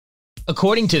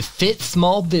According to Fit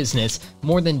Small Business,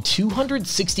 more than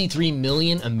 263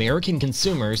 million American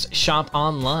consumers shop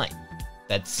online.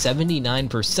 That's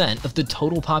 79% of the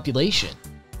total population.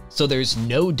 So there's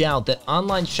no doubt that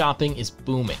online shopping is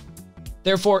booming.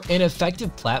 Therefore, an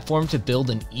effective platform to build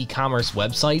an e-commerce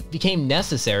website became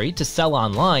necessary to sell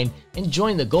online and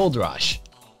join the gold rush.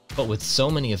 But with so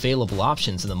many available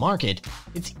options in the market,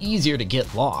 it's easier to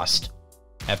get lost.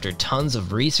 After tons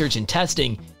of research and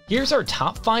testing, here's our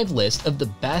top 5 list of the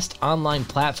best online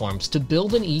platforms to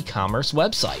build an e-commerce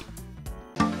website.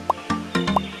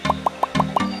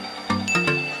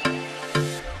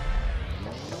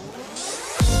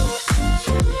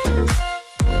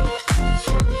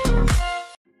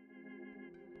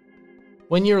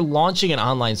 When you're launching an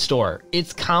online store,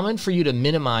 it's common for you to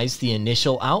minimize the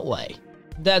initial outlay.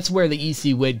 That's where the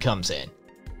Ecwid comes in.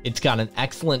 It's got an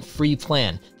excellent free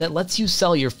plan that lets you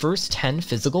sell your first 10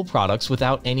 physical products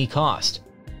without any cost.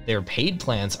 Their paid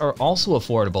plans are also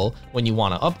affordable when you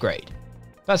want to upgrade.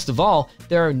 Best of all,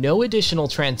 there are no additional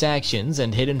transactions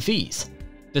and hidden fees.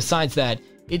 Besides that,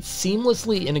 it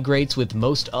seamlessly integrates with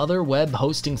most other web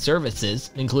hosting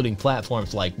services, including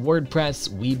platforms like WordPress,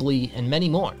 Weebly, and many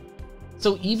more.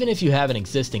 So even if you have an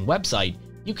existing website,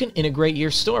 you can integrate your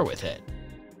store with it.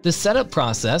 The setup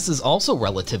process is also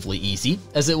relatively easy,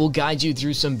 as it will guide you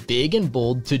through some big and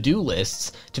bold to-do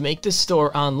lists to make the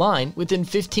store online within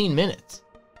 15 minutes.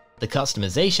 The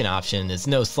customization option is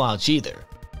no slouch either.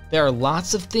 There are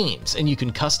lots of themes, and you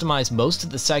can customize most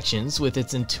of the sections with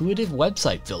its intuitive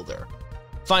website builder.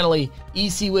 Finally,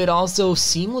 Ecwid also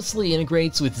seamlessly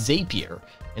integrates with Zapier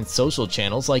and social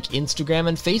channels like Instagram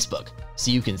and Facebook,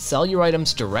 so you can sell your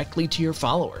items directly to your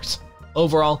followers.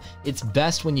 Overall, it's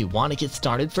best when you want to get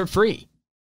started for free.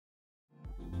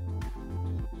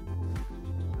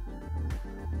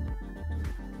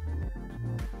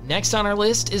 Next on our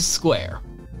list is Square.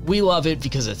 We love it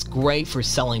because it's great for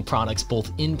selling products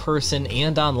both in person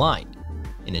and online.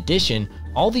 In addition,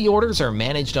 all the orders are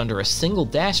managed under a single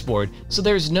dashboard, so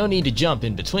there's no need to jump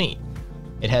in between.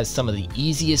 It has some of the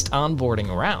easiest onboarding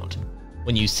around.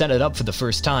 When you set it up for the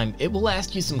first time, it will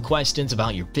ask you some questions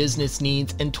about your business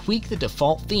needs and tweak the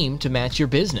default theme to match your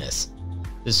business.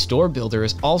 The store builder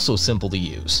is also simple to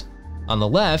use. On the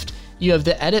left, you have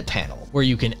the edit panel, where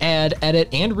you can add, edit,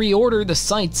 and reorder the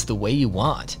sites the way you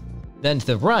want. Then to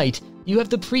the right, you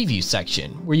have the preview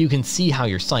section, where you can see how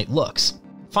your site looks.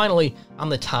 Finally, on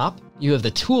the top, you have the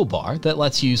toolbar that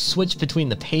lets you switch between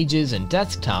the pages and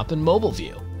desktop and mobile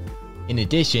view. In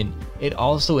addition, it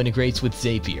also integrates with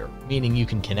Zapier, meaning you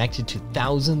can connect it to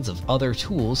thousands of other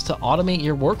tools to automate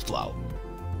your workflow.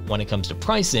 When it comes to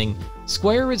pricing,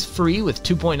 Square is free with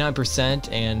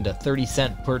 2.9% and a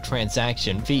 30-cent per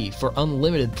transaction fee for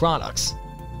unlimited products.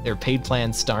 Their paid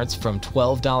plan starts from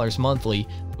 $12 monthly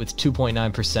with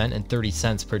 2.9% and 30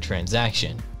 cents per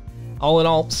transaction. All in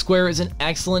all, Square is an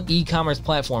excellent e-commerce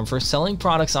platform for selling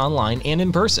products online and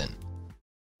in person.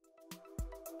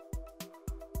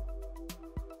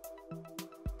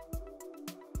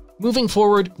 Moving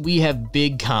forward, we have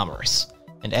BigCommerce,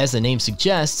 and as the name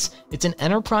suggests, it's an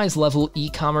enterprise-level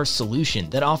e-commerce solution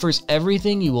that offers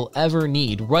everything you will ever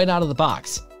need right out of the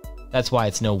box. That's why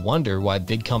it's no wonder why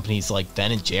big companies like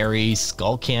Ben & Jerry's,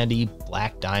 Skullcandy,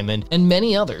 Black Diamond, and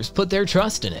many others put their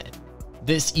trust in it.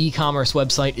 This e-commerce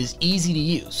website is easy to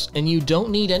use, and you don't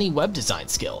need any web design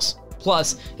skills.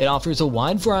 Plus, it offers a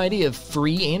wide variety of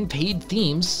free and paid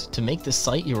themes to make the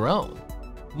site your own.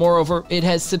 Moreover, it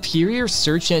has superior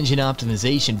search engine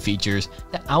optimization features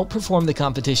that outperform the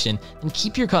competition and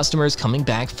keep your customers coming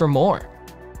back for more.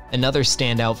 Another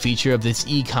standout feature of this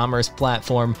e-commerce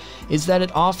platform is that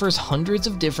it offers hundreds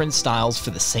of different styles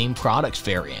for the same product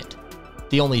variant.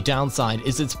 The only downside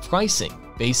is its pricing,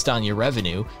 based on your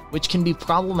revenue, which can be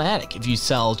problematic if you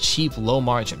sell cheap,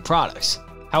 low-margin products.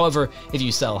 However, if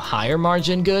you sell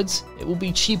higher-margin goods, it will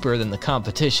be cheaper than the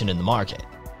competition in the market.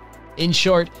 In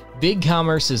short,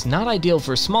 BigCommerce is not ideal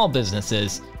for small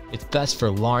businesses, it's best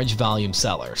for large volume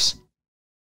sellers.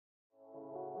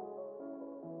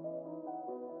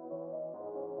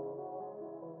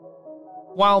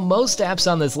 While most apps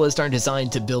on this list are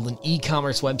designed to build an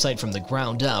e-commerce website from the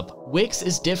ground up, Wix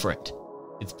is different.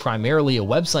 It's primarily a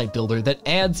website builder that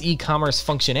adds e-commerce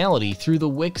functionality through the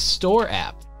Wix Store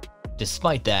app.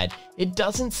 Despite that, it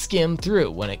doesn't skim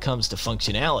through when it comes to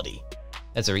functionality.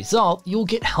 As a result, you'll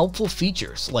get helpful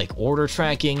features like order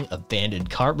tracking, abandoned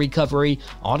cart recovery,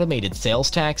 automated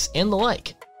sales tax, and the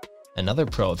like. Another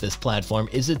pro of this platform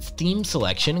is its theme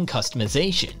selection and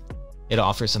customization. It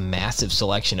offers a massive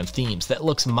selection of themes that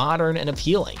looks modern and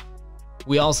appealing.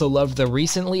 We also loved the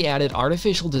recently added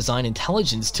artificial design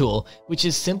intelligence tool, which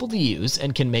is simple to use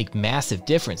and can make massive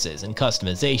differences in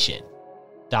customization.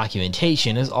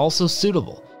 Documentation is also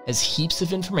suitable, as heaps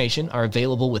of information are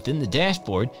available within the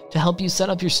dashboard to help you set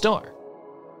up your store.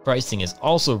 Pricing is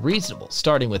also reasonable,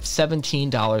 starting with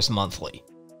 $17 monthly.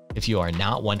 If you are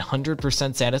not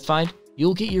 100% satisfied,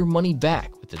 you'll get your money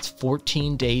back with its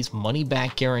 14 days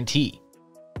money-back guarantee.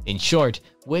 In short,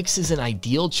 Wix is an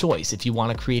ideal choice if you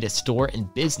want to create a store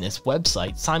and business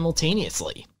website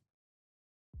simultaneously.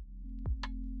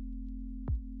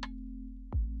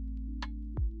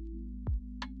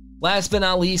 Last but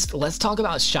not least, let's talk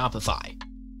about Shopify.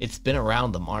 It's been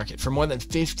around the market for more than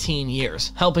 15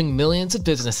 years, helping millions of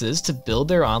businesses to build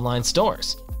their online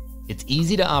stores. It's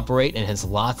easy to operate and has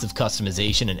lots of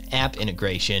customization and app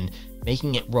integration,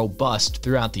 making it robust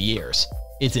throughout the years.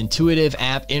 Its intuitive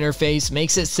app interface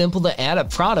makes it simple to add a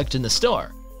product in the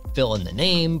store. Fill in the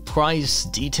name, price,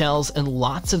 details, and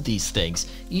lots of these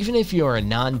things, even if you're a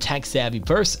non-tech savvy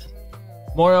person.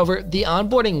 Moreover, the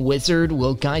onboarding wizard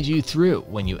will guide you through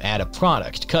when you add a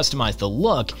product, customize the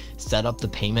look, set up the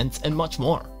payments, and much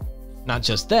more. Not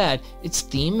just that, its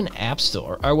theme and app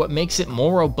store are what makes it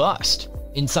more robust.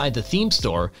 Inside the theme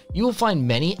store, you will find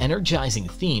many energizing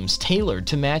themes tailored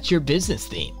to match your business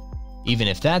theme. Even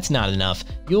if that's not enough,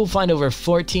 you'll find over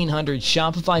 1,400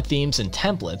 Shopify themes and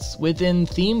templates within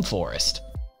Theme Forest.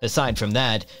 Aside from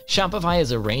that, Shopify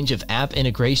has a range of app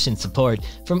integration support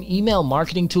from email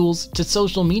marketing tools to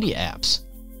social media apps.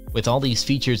 With all these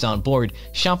features on board,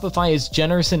 Shopify is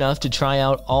generous enough to try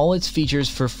out all its features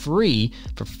for free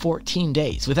for 14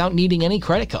 days without needing any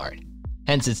credit card.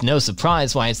 Hence, it's no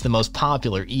surprise why it's the most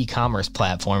popular e-commerce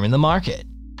platform in the market.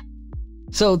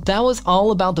 So that was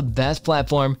all about the best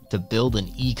platform to build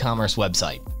an e-commerce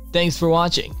website. Thanks for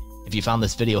watching. If you found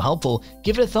this video helpful,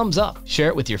 give it a thumbs up, share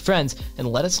it with your friends, and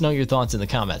let us know your thoughts in the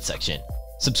comments section.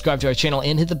 Subscribe to our channel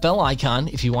and hit the bell icon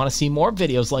if you want to see more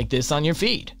videos like this on your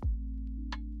feed.